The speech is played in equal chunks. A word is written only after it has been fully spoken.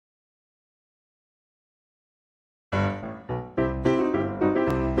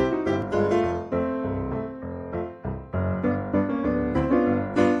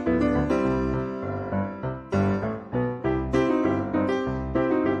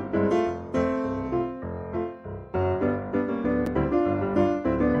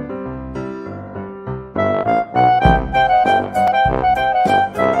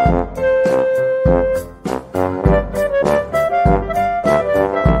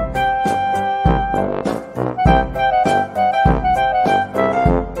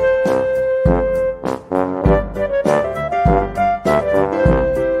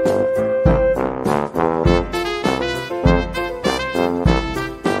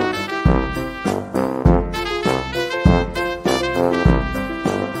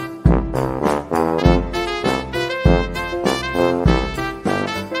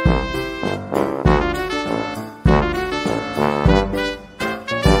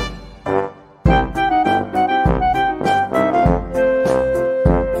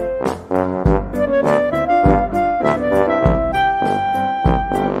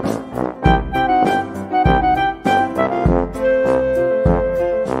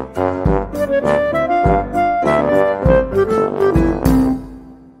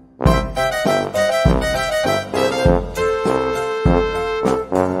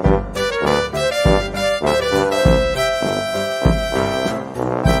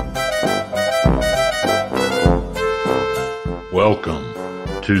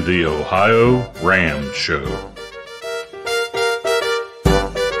to the OhioRAAM Show.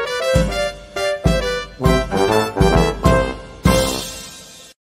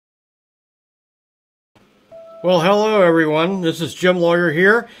 Well, hello everyone. This is Jim Lawyer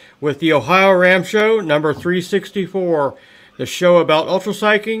here with the OhioRAAM Show number 364, the show about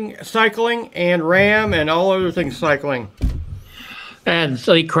ultracycling and RAM and all other things cycling. And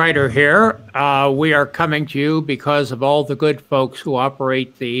Lee Kreider here. We are coming to you because of all the good folks who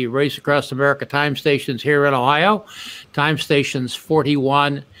operate the Race Across America time stations here in Ohio. Time stations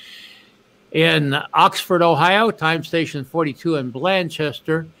 41 in Oxford, Ohio. Time station 42 in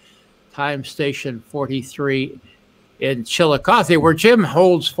Blanchester. Time station 43 in Chillicothe, where Jim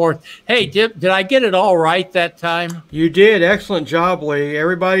holds forth. Hey, Jim, did I get it all right that time? You did. Excellent job, Lee.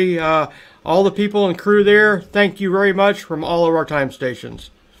 Everybody, all the people and crew there, thank you very much from all of our time stations.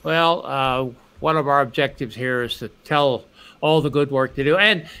 Well, one of our objectives here is to tell all the good work to do.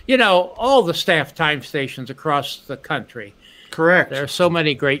 And, you know, all the staff time stations across the country. Correct. There are so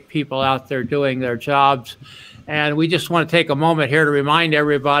many great people out there doing their jobs. And we just want to take a moment here to remind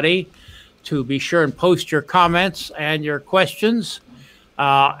everybody to be sure and post your comments and your questions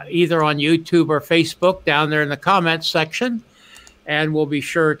either on YouTube or Facebook down there in the comments section. And we'll be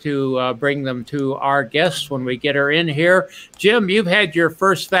sure to bring them to our guests when we get her in here. Jim, you've had your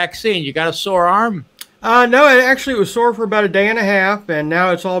first vaccine. You got a sore arm? No, it was sore for about a day and a half, and now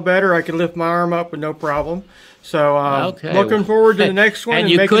it's all better. I can lift my arm up with no problem. So okay. Looking forward to the next one. And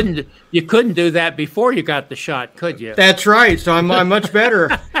you couldn't do that before you got the shot, could you? That's right. So I'm much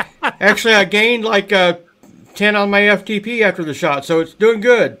better. Actually, I gained like 10 on my FTP after the shot, so it's doing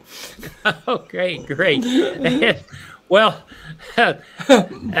good. Okay, great. Well,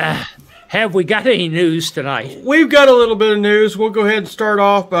 have we got any news tonight? We've got a little bit of news. We'll go ahead and start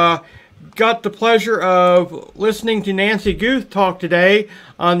off. Got the pleasure of listening to Nancy Guth talk today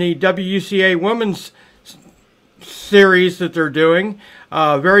on the WCA Women's series that they're doing.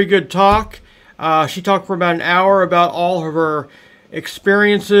 Very good talk. She talked for about an hour about all of her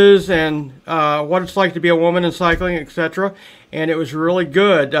experiences and what it's like to be a woman in cycling, etc. And it was really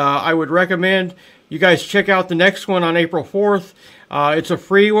good. I would recommend you guys check out the next one on April 4th. It's a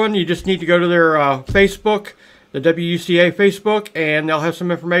free one. You just need to go to their Facebook, the WCA Facebook, and they'll have some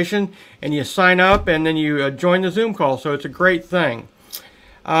information, and you sign up, and then you join the Zoom call. So it's a great thing.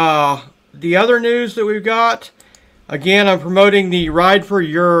 The other news that we've got, again, I'm promoting the Ride for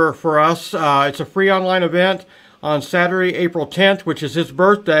Us. It's a free online event on Saturday, April 10th, which is his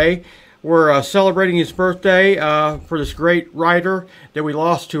birthday. We're celebrating his birthday for this great rider that we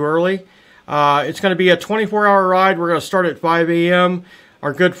lost too early. It's going to be a 24-hour ride. We're going to start at 5 a.m.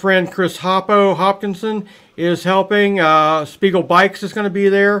 Our good friend Chris Hopkinson is helping. Spiegel Bikes is going to be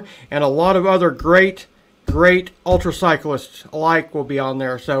there, and a lot of other great ultracyclists alike will be on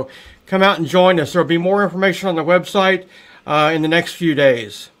there. So come out and join us. There will be more information on the website in the next few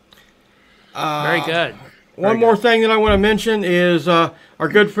days. Very good. One more thing that I want to mention is our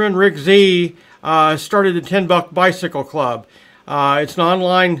good friend Rick Z started the 10 Buck Bicycle Club. It's an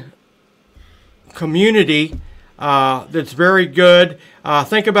online community that's very good.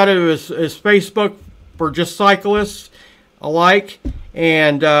 Think about it as Facebook for just cyclists alike,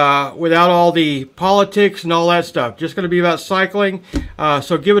 and without all the politics and all that stuff. Just going to be about cycling.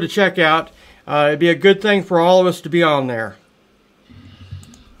 So give it a check out. It'd be a good thing for all of us to be on there.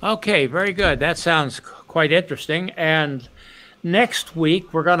 Okay, very good. That sounds quite interesting. And next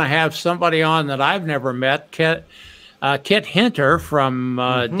week we're going to have somebody on that I've never met, Kit Hinter from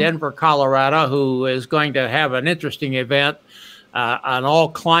Denver, Colorado, who is going to have an interesting event on All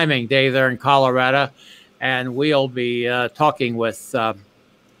Climbing Day there in Colorado. And we'll be talking with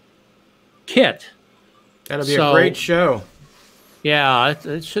Kit. That'll be a great show. Yeah,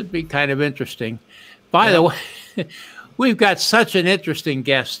 it should be kind of interesting. By the way, we've got such an interesting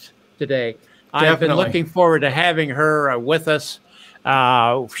guest today. Definitely. I've been looking forward to having her with us.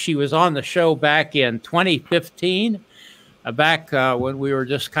 She was on the show back in 2015, back when we were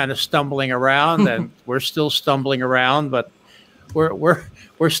just kind of stumbling around, and we're still stumbling around, but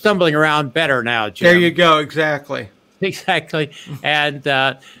we're stumbling around better now, Jim. There you go. Exactly. Exactly. And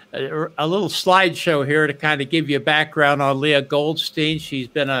a little slideshow here to kind of give you a background on Leah Goldstein. She's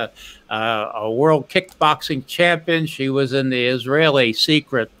been a world kickboxing champion. She was in the Israeli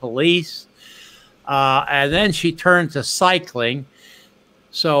secret police. And then she turned to cycling.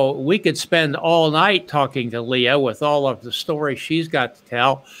 So we could spend all night talking to Leah with all of the stories she's got to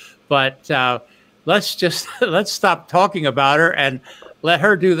tell. But let's stop talking about her and let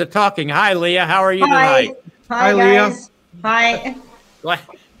her do the talking. Hi, Leah. How are you tonight? Hi, guys. Leah. Hi.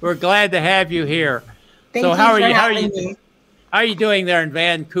 We're glad to have you here. Thank you how are for you? having me. How are you doing there in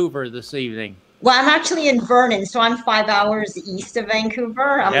Vancouver this evening? Well, I'm actually in Vernon, so I'm 5 hours east of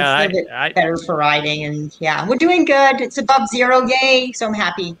Vancouver. It's a little bit better for riding, and yeah, we're doing good. It's above zero, yay! So I'm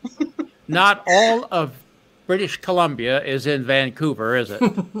happy. Not all of British Columbia is in Vancouver, is it?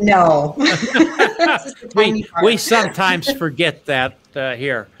 No. we sometimes forget that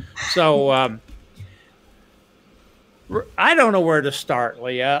here. So I don't know where to start,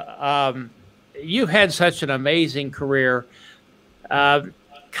 Leah. You've had such an amazing career.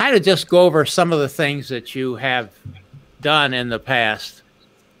 Kind of just go over some of the things that you have done in the past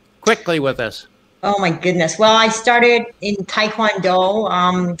quickly with us. Oh my goodness. Well, I started in Taekwondo.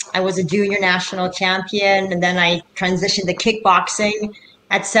 I was a junior national champion, and then I transitioned to kickboxing.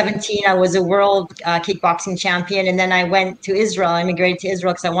 At 17, I was a world kickboxing champion, and then I went to Israel. I immigrated to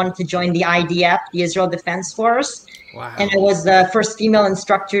Israel because I wanted to join the IDF, the Israel Defense Force. Wow. And I was the first female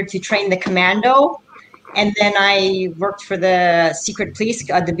instructor to train the commando. And then I worked for the secret police,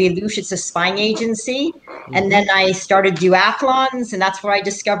 the Belush, it's a spying agency. And then I started duathlons, and that's where I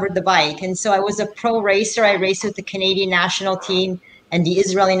discovered the bike. And so I was a pro racer. I raced with the Canadian national team and the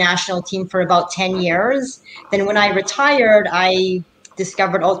Israeli national team for about 10 years. Then when I retired, I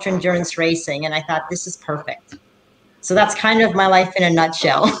discovered ultra endurance racing, and I thought, this is perfect. So that's kind of my life in a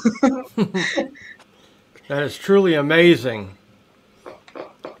nutshell. That is truly amazing.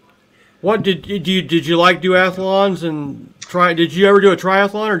 What did you like duathlons and try? Did you ever do a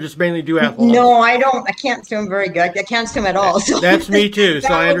triathlon or just mainly duathlons? No, I don't. I can't swim very good. I can't swim at all. So that's me too.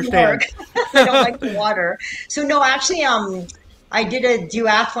 So I understand. I don't like the water. So no, actually, I did a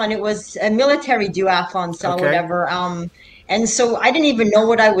duathlon. It was a military duathlon, so whatever. And so I didn't even know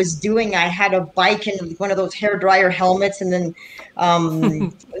what I was doing. I had a bike and one of those hair dryer helmets, and then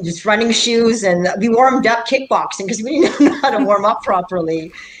just running shoes, and we warmed up kickboxing because we didn't know how to warm up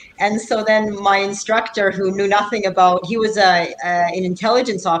properly. And so then my instructor, who knew nothing about, he was an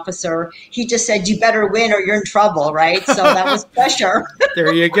intelligence officer. He just said, "You better win or you're in trouble," right? So that was pressure.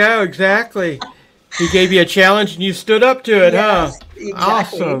 There you go. Exactly. He gave you a challenge and you stood up to it, yes, huh? Exactly.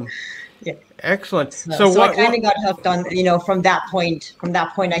 Awesome. Yeah. Excellent. So I kind of got hooked on, from that point. From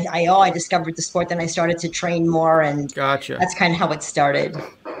that point, I discovered the sport. Then I started to train more, and gotcha. That's kind of how it started.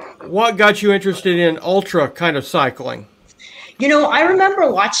 What got you interested in ultra kind of cycling? I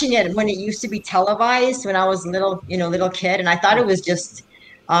remember watching it when it used to be televised when I was little kid, and I thought it was just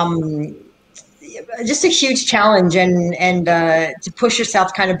a huge challenge and to push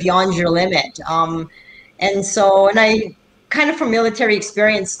yourself kind of beyond your limit. And I kind of from military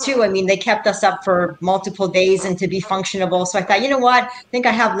experience too. I mean, they kept us up for multiple days and to be functionable. So I thought, you know what? I think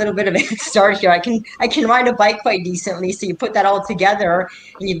I have a little bit of a head start here. I can ride a bike quite decently. So you put that all together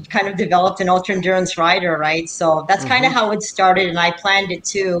and you've kind of developed an ultra endurance rider, right? So that's kind of how it started. And I planned it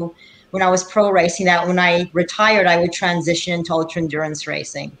too when I was pro racing, that when I retired, I would transition into ultra endurance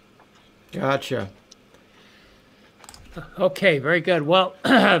racing. Gotcha. Okay, very good. Well,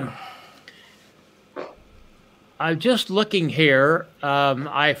 I'm just looking here.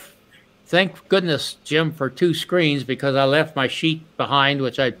 I thank goodness, Jim, for 2 screens because I left my sheet behind,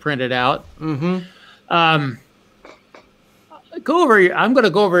 which I printed out. I'm going to go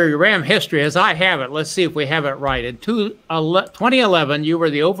over your RAAM history as I have it. Let's see if we have it right. In 2011, you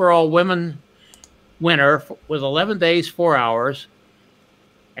were the overall women winner with 11 days, 4 hours.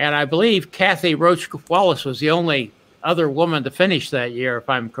 And I believe Kathy Roach Wallace was the only other woman to finish that year, if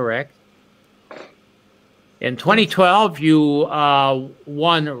I'm correct. In 2012, you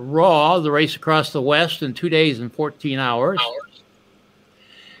won RAW, the race across the West, in 2 days and 14 hours.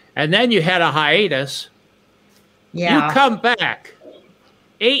 And then you had a hiatus. Yeah. You come back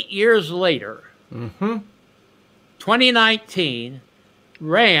 8 years later, 2019,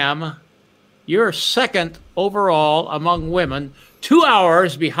 RAAM, you're second overall among women, 2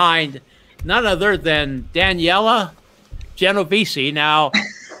 hours behind none other than Daniela Genovese. Now,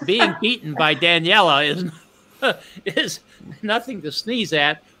 being beaten by Daniela is nothing to sneeze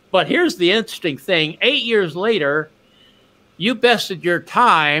at. But here's the interesting thing. 8 years later, you bested your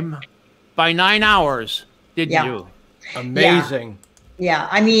time by 9 hours, didn't you? Amazing. Yeah.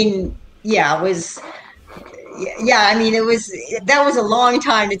 I mean, it was, I mean, that was a long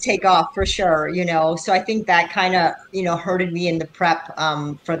time to take off for sure, So I think that kind of, hurted me in the prep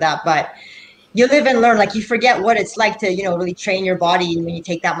for that. But you live and learn, like you forget what it's like to, really train your body when you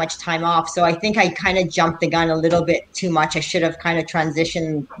take that much time off. So I think I kind of jumped the gun a little bit too much. I should have kind of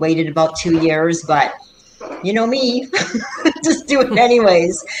transitioned, waited about 2 years, but you know me, just do it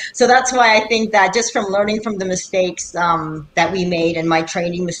anyways. So that's why I think that just from learning from the mistakes that we made and my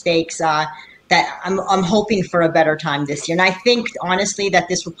training mistakes, that I'm hoping for a better time this year. And I think honestly that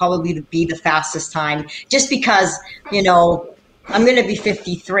this will probably be the fastest time just because, I'm going to be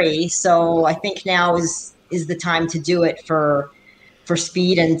 53, so I think now is the time to do it for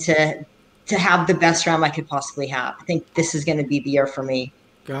speed and to have the best RAAM I could possibly have. I think this is going to be the year for me.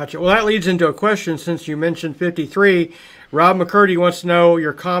 Gotcha. Well, that leads into a question since you mentioned 53. Rob McCurdy wants to know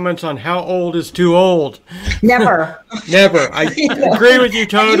your comments on how old is too old. Never. Never. I agree with you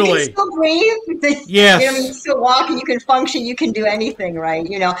totally. You can still breathe. Yes. You can still walk and you can function. You can do anything, right?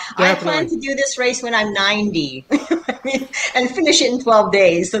 I plan to do this race when I'm 90 and finish it in 12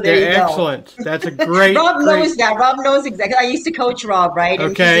 days. So there you go. Excellent. That's a great. Rob knows that. Rob knows exactly. I used to coach Rob, right?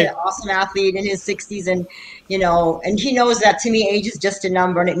 And okay. He's an awesome athlete in his 60s. And, and he knows that to me, age is just a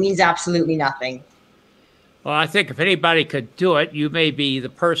number and it means absolutely nothing. Well, I think if anybody could do it, you may be the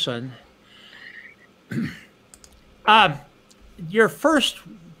person. Your first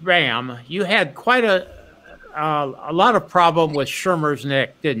RAAM, you had quite a lot of problem with Schirmer's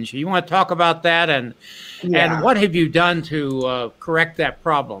neck, didn't you? You want to talk about that and what have you done to correct that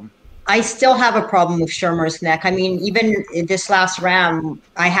problem? I still have a problem with Schirmer's neck. I mean, even this last RAAM,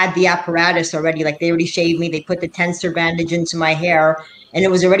 I had the apparatus already. Like they already shaved me. They put the tensor bandage into my hair, and it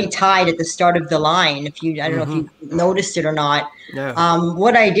was already tied at the start of the line. I don't know if you noticed it or not. No.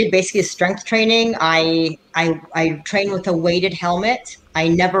 What I did basically is strength training. I train with a weighted helmet. I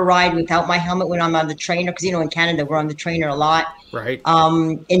never ride without my helmet when I'm on the trainer because in Canada we're on the trainer a lot. Right.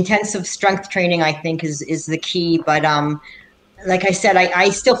 Intensive strength training I think is the key, but like I said, I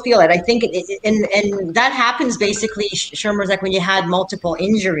still feel it. I think and that happens basically. Schirmer's like when you had multiple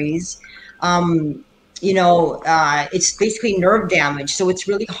injuries. It's basically nerve damage, so it's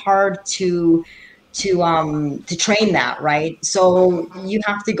really hard to train that, right? So you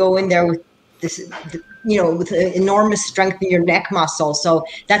have to go in there with this, with enormous strength in your neck muscle. So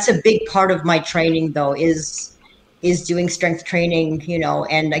that's a big part of my training, though, is doing strength training.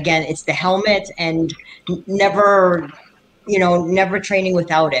 And again, it's the helmet and never training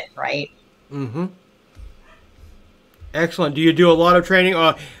without it, right? Mm-hmm. Excellent. Do you do a lot of training?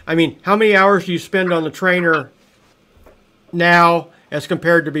 How many hours do you spend on the trainer now as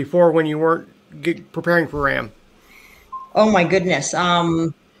compared to before when you weren't preparing for RAAM? Oh my goodness.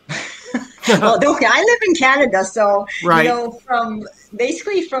 Well, I live in Canada, so right. From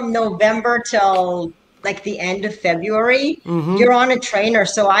November till like the end of February, you're on a trainer.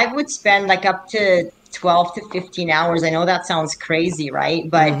 So I would spend like up to 12 to 15 hours. I know that sounds crazy, right?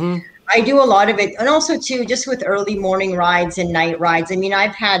 But I do a lot of it. And also too, just with early morning rides and night rides. I mean,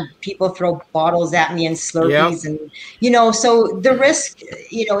 I've had people throw bottles at me and Slurpees and, so the risk,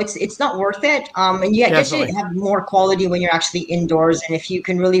 it's not worth it. And I guess you have more quality when you're actually indoors. And if you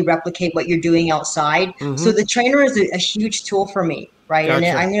can really replicate what you're doing outside. So the trainer is a huge tool for me. Right. Gotcha.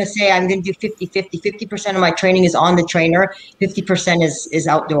 And I'm going to say I'm going to do 50-50. 50% of my training is on the trainer. 50% is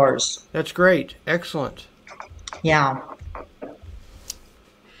outdoors. That's great. Excellent. Yeah.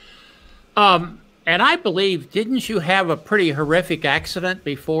 And I believe, didn't you have a pretty horrific accident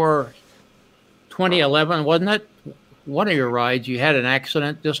before 2011, wasn't it? One of your rides, you had an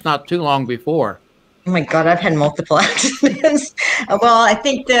accident just not too long before. Oh my God, I've had multiple accidents. Well, I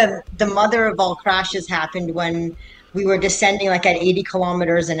think the mother of all crashes happened when we were descending like at 80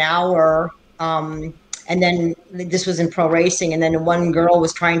 kilometers an hour. And then this was in pro racing. And then one girl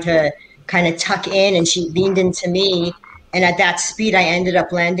was trying to kind of tuck in and she leaned into me. And at that speed, I ended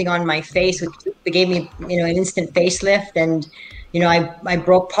up landing on my face, which gave me, an instant facelift. And, I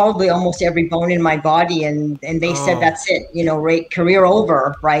broke probably almost every bone in my body. And they said, that's it, career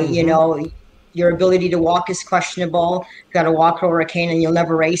over, right? Your ability to walk is questionable. You got to walk over a cane and you'll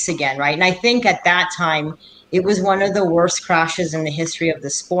never race again, right? And I think at that time, it was one of the worst crashes in the history of the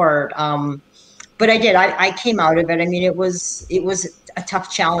sport. But I came out of it. I mean, it was a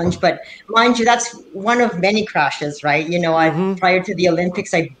tough challenge, but mind you, that's one of many crashes, right? Prior to the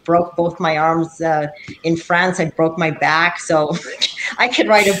Olympics, I broke both my arms. In France, I broke my back. So I could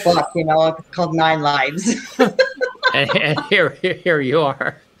write a book, called 9 Lives. and here you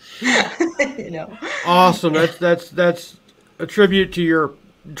are. Awesome. That's a tribute to your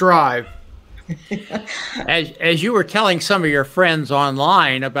drive. As you were telling some of your friends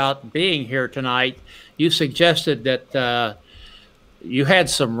online about being here tonight, you suggested that you had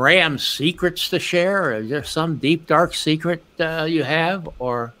some RAAM secrets to share. Is there some deep, dark secret you have,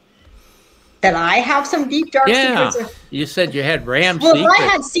 or that I have some deep, dark secrets? Yeah, you said you had RAAM secrets. Well, if I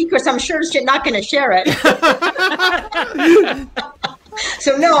had secrets, I'm sure you're not going to share it.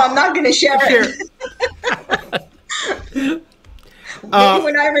 So no, I'm not going to share it. Maybe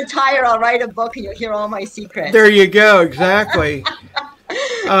when I retire, I'll write a book and you'll hear all my secrets. There you go. Exactly.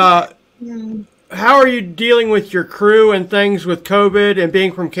 How are you dealing with your crew and things with COVID and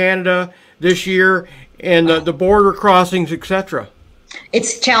being from Canada this year? and the border crossings, etc.?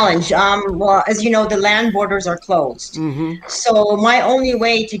 It's a challenge. Well, as you know, the land borders are closed. So my only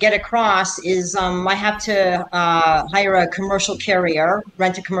way to get across is I have to hire a commercial carrier,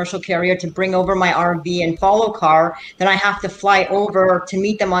 rent a commercial carrier to bring over my RV and follow car. Then I have to fly over to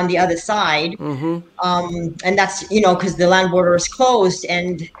meet them on the other side. And that's, because the land border is closed,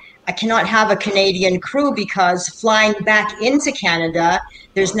 and I cannot have a Canadian crew because flying back into Canada,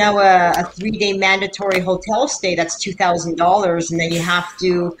 there's now a 3-day mandatory hotel stay that's $2,000, and then you have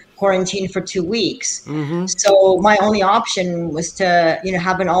to quarantine for 2 weeks. So my only option was to,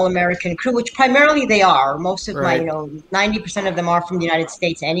 have an all-American crew, which primarily they are. Most of my, 90% of them are from the United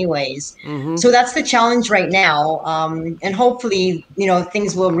States anyways. So that's the challenge right now. And hopefully,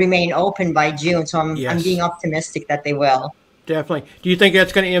 things will remain open by June. So I'm being optimistic that they will. Definitely. Do you think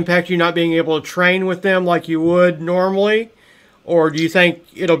that's going to impact you not being able to train with them like you would normally? Or do you think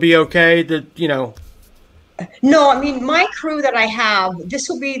it'll be okay that, No, I mean, my crew that I have, this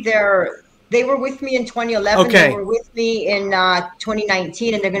will be they were with me in 2011. Okay. They were with me in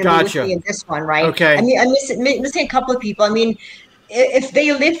 2019, and they're going to be with me in this one, right? Okay. I mean, I'm missing a couple of people. I mean, if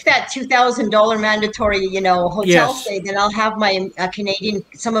they lift that $2,000 mandatory, hotel stay, then I'll have my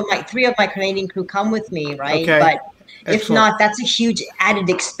three of my Canadian crew come with me, right? Okay. But Excellent. if not, that's a huge added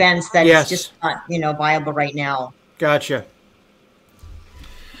expense that is just not, viable right now. Gotcha.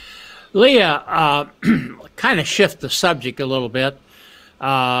 Leah, kind of shift the subject a little bit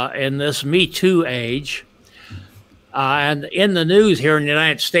in this Me Too age. And in the news here in the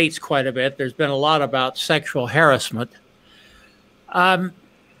United States quite a bit, there's been a lot about sexual harassment. I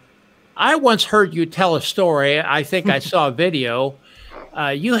once heard you tell a story. I think I saw a video.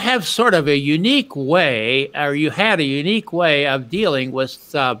 You have sort of a unique way, or you had a unique way of dealing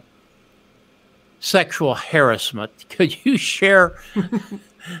with sexual harassment. Could you share?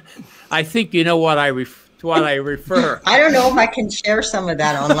 I think you know what I refer. I don't know if I can share some of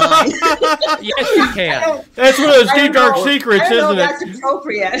that online. Yes, you can. That's one of those deep dark secrets, isn't it? That's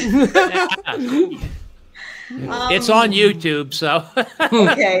appropriate. It's on YouTube, so.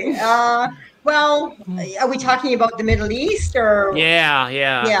 Okay. Well, are we talking about the Middle East or?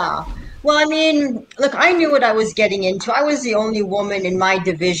 Yeah. Well, I mean, look, I knew what I was getting into. I was the only woman in my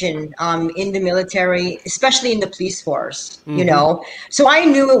division in the military, especially in the police force, So I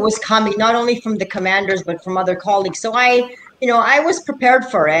knew it was coming, not only from the commanders, but from other colleagues. So I was prepared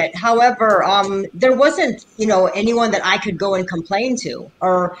for it. However, there wasn't, anyone that I could go and complain to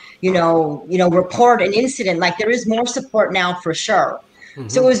or, report an incident. Like there is more support now for sure.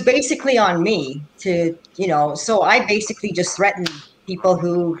 So it was basically on me to, so I basically just threatened people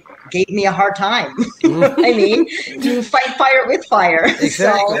who gave me a hard time. I mean, to fight fire with fire.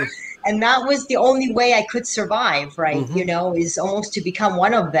 Exactly. So, and that was the only way I could survive, right? Is almost to become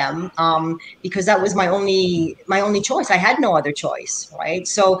one of them, because that was my only choice. I had no other choice, right?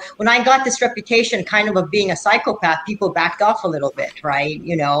 So when I got this reputation kind of being a psychopath, people backed off a little bit, right?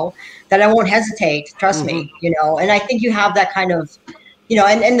 That I won't hesitate, trust me, and I think you have that kind of,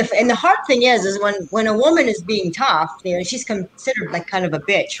 and the hard thing is when a woman is being tough, she's considered like kind of a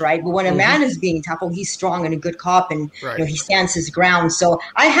bitch, right? But when a man is being tough, he's strong and a good cop, and he stands his ground. So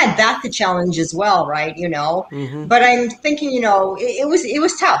I had that to challenge as well, right? But I'm thinking, it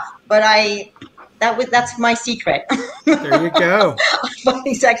was tough, but that's my secret. There you go.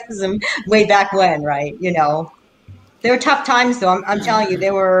 Fighting sexism way back when, right? There were tough times, though. I'm telling you,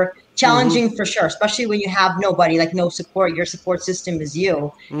 they were challenging for sure, especially when you have nobody, like no support. Your support system is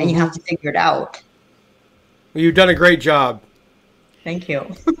you, and you have to figure it out. Well, you've done a great job. Thank you.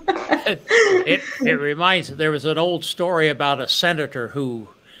 It reminds, there was an old story about a senator who,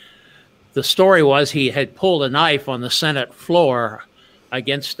 the story was he had pulled a knife on the Senate floor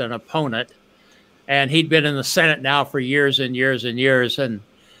against an opponent, and he'd been in the Senate now for years and years and years, and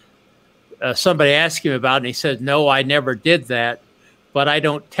somebody asked him about it, and he said, "No, I never did that. But I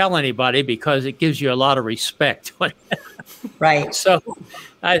don't tell anybody because it gives you a lot of respect." Right. So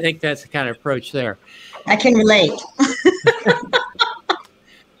I think that's the kind of approach there. I can relate.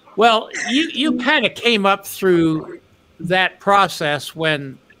 Well, you kind of came up through that process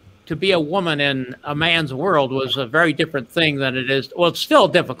when to be a woman in a man's world was a very different thing than it is. Well, it's still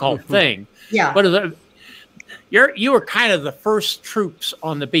a difficult thing. Yeah. But you were kind of the first troops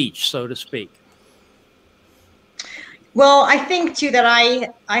on the beach, so to speak. Well, I think too that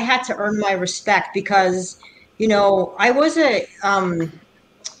I had to earn my respect because, I was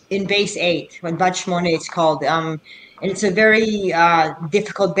in base 8 when Bachmone it's called, and it's a very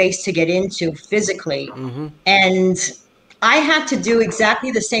difficult base to get into physically, and I had to do exactly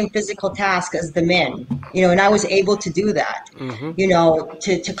the same physical task as the men, you know, and I was able to do that, you know,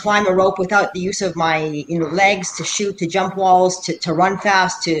 to climb a rope without the use of my, you know, legs, to shoot, to jump walls, to run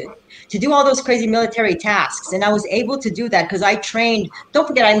fast, to do all those crazy military tasks. And I was able to do that because I trained. Don't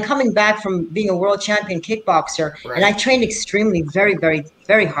forget, I'm coming back from being a world champion kickboxer, and I trained extremely, very, very,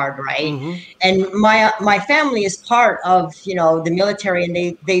 very hard, right? And my family is part of, you know, the military,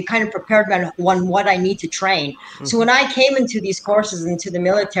 and they kind of prepared me on what I need to train. So when I came into these courses, into the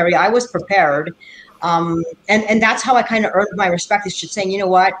military, I was prepared. And that's how I kind of earned my respect, is just saying, you know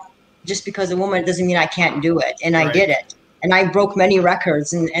what, just because a woman doesn't mean I can't do it. And I did it. And I broke many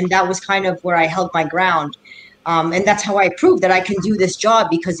records, and that was kind of where I held my ground. And that's how I proved that I can do this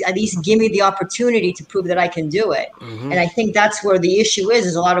job, because at least give me the opportunity to prove that I can do it. And I think that's where the issue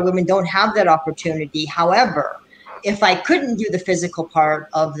is a lot of women don't have that opportunity. However, if I couldn't do the physical part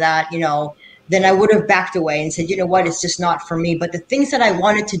of that, you know, then I would have backed away and said, you know what, it's just not for me. But the things that I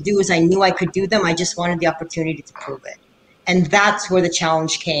wanted to do, is I knew I could do them. I just wanted the opportunity to prove it. And that's where the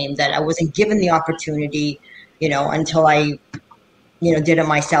challenge came, that I wasn't given the opportunity, you know, until I, you know, did it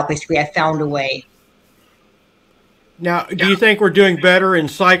myself. Basically, I found a way. Now, do you think we're doing better in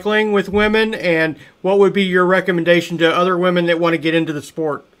cycling with women? And what would be your recommendation to other women that want to get into the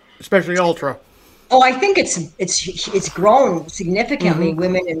sport, especially ultra? Oh, I think it's grown significantly,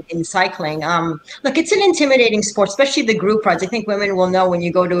 women in cycling. Look, it's an intimidating sport, especially the group rides. I think women will know when you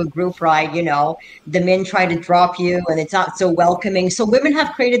go to a group ride, you know, the men try to drop you and it's not so welcoming. So women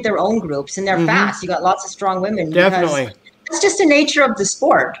have created their own groups, and they're fast. You got lots of strong women. Definitely. That's just the nature of the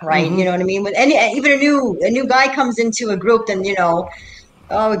sport, right? You know what I mean? When even a new guy comes into a group, then, you know,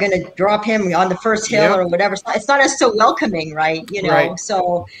 oh, we're going to drop him on the first hill or whatever. It's not as so welcoming, right? You know,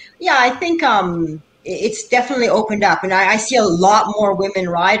 so yeah, I think it's definitely opened up, and I see a lot more women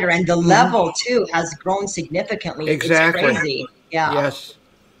rider, and the level too has grown significantly. Exactly. It's crazy. Yeah. Yes.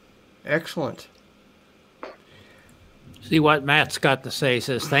 Excellent. See what Matt's got to say. He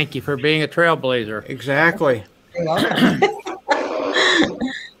says, thank you for being a trailblazer. Exactly.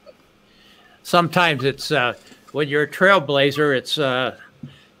 Sometimes it's when you're a trailblazer, it's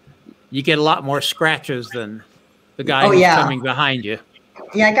you get a lot more scratches than the guy who's coming behind you.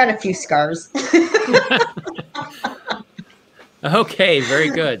 Yeah, I got a few scars. Okay, very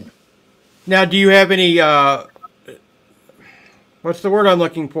good. Now, do you have any, what's the word I'm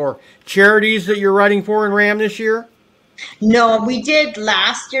looking for, charities that you're writing for in RAAM this year? No, we did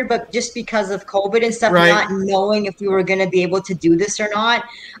last year, but just because of COVID and stuff, not knowing if we were going to be able to do this or not.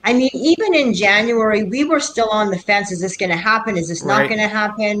 I mean, even in January, we were still on the fence. Is this going to happen? Is this not going to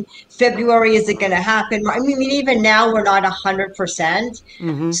happen? February, is it going to happen? I mean, even now we're not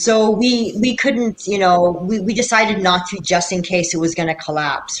 100%. So we couldn't, you know, we decided not to, just in case it was going to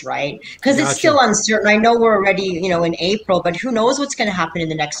collapse, right? Because it's still uncertain. I know we're already, you know, in April, but who knows what's going to happen in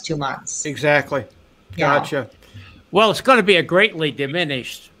the next 2 months. Exactly. Gotcha. Well, it's going to be a greatly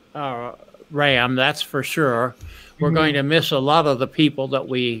diminished RAAM, that's for sure. We're going to miss a lot of the people that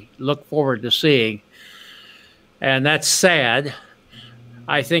we look forward to seeing. And that's sad.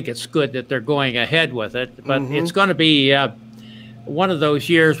 I think it's good that they're going ahead with it. But it's going to be one of those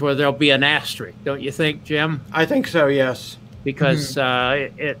years where there'll be an asterisk, don't you think, Jim? I think so, yes. Because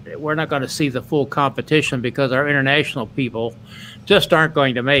we're not going to see the full competition, because our international people just aren't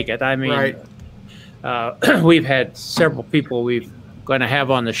going to make it. I mean, we've had several people we're going to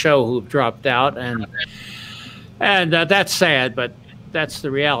have on the show who've dropped out, and that's sad, but that's the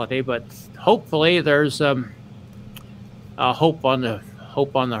reality. But hopefully, there's a hope on the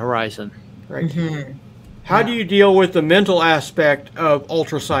horizon. Right. How do you deal with the mental aspect of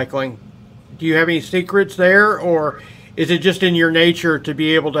ultracycling? Do you have any secrets there, or is it just in your nature to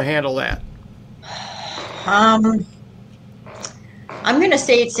be able to handle that? I'm going to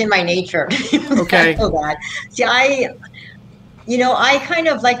say it's in my nature. Okay. See, I kind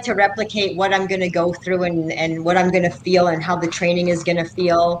of like to replicate what I'm going to go through and what I'm going to feel and how the training is going to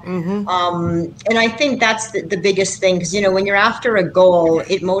feel. And I think that's the biggest thing, because, you know, when you're after a goal,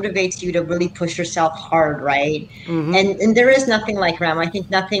 it motivates you to really push yourself hard, right? And there is nothing like RAAM. I think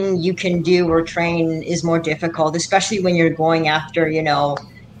nothing you can do or train is more difficult, especially when you're going after, you know,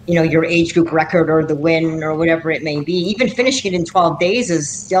 your age group record or the win or whatever it may be. Even finishing it in 12 days is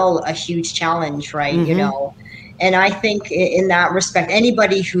still a huge challenge, right? You know, and I think in that respect,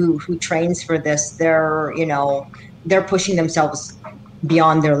 anybody who trains for this, they're pushing themselves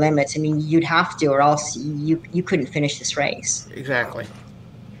beyond their limits. I mean, you'd have to, or else you couldn't finish this race. Exactly.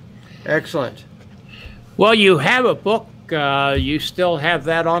 Excellent. Well, you have a book. You still have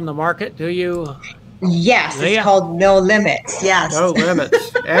that on the market, do you? Yes, Leah? It's called No Limits. Yes. No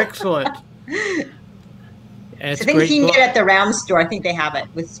Limits. Excellent. It's I a think great you can book. get it at the RAAM store. I think they have it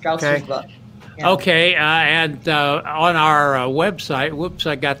with Strauss's Okay. book. Yeah. Okay, and on our website, whoops,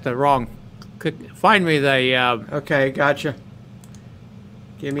 I got the wrong. Find me the Okay, gotcha.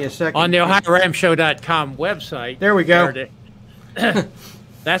 Give me a second. on the OhioRAAMShow.com website. There we go.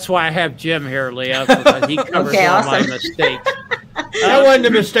 That's why I have Jim here, Leah, because he covers Okay, all my awesome. mistakes. That wasn't a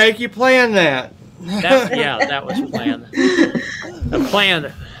mistake. You planned that. That was planned. The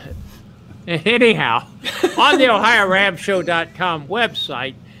plan. Anyhow, on the OhioRAAMShow.com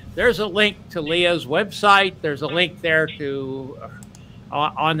website, there's a link to Leah's website. There's a link there to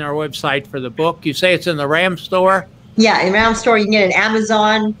on their website for the book. You say it's in the RAM store? Yeah, in RAAM store, you can get it on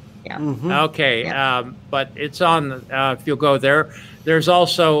Amazon. Yeah. Okay, Yeah. but it's on, if you'll go there. There's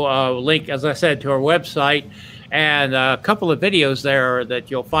also a link, as I said, to our website and a couple of videos there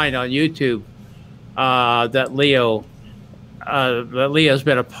that you'll find on YouTube that Leah's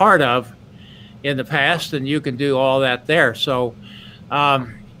been a part of in the past, and you can do all that there. So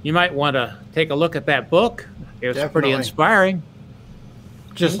you might want to take a look at that book. It was pretty Definitely. inspiring.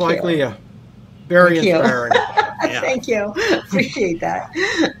 Just Thank like you. Leah. Very Thank you. inspiring. Thank you. Appreciate that.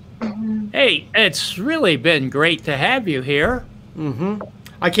 Hey, it's really been great to have you here.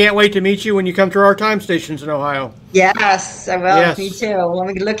 I can't wait to meet you when you come to our time stations in Ohio. Yes, I will. Yes. Me too. I'm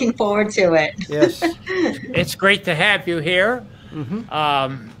looking forward to it. Yes. It's great to have you here.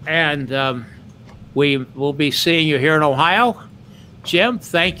 And we will be seeing you here in Ohio. Jim,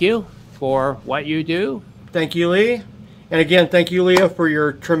 thank you for what you do. Thank you, Lee. And again, thank you, Leah, for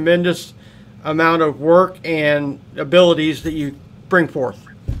your tremendous amount of work and abilities that you bring forth.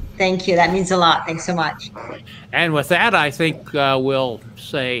 Thank you. That means a lot. Thanks so much. And with that, I think we'll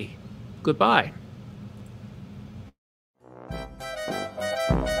say goodbye.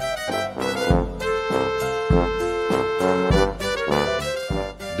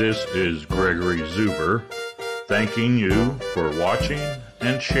 This is Gregory Zuber, thanking you for watching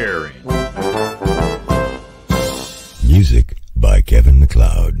and sharing. Music by Kevin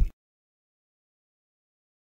MacLeod.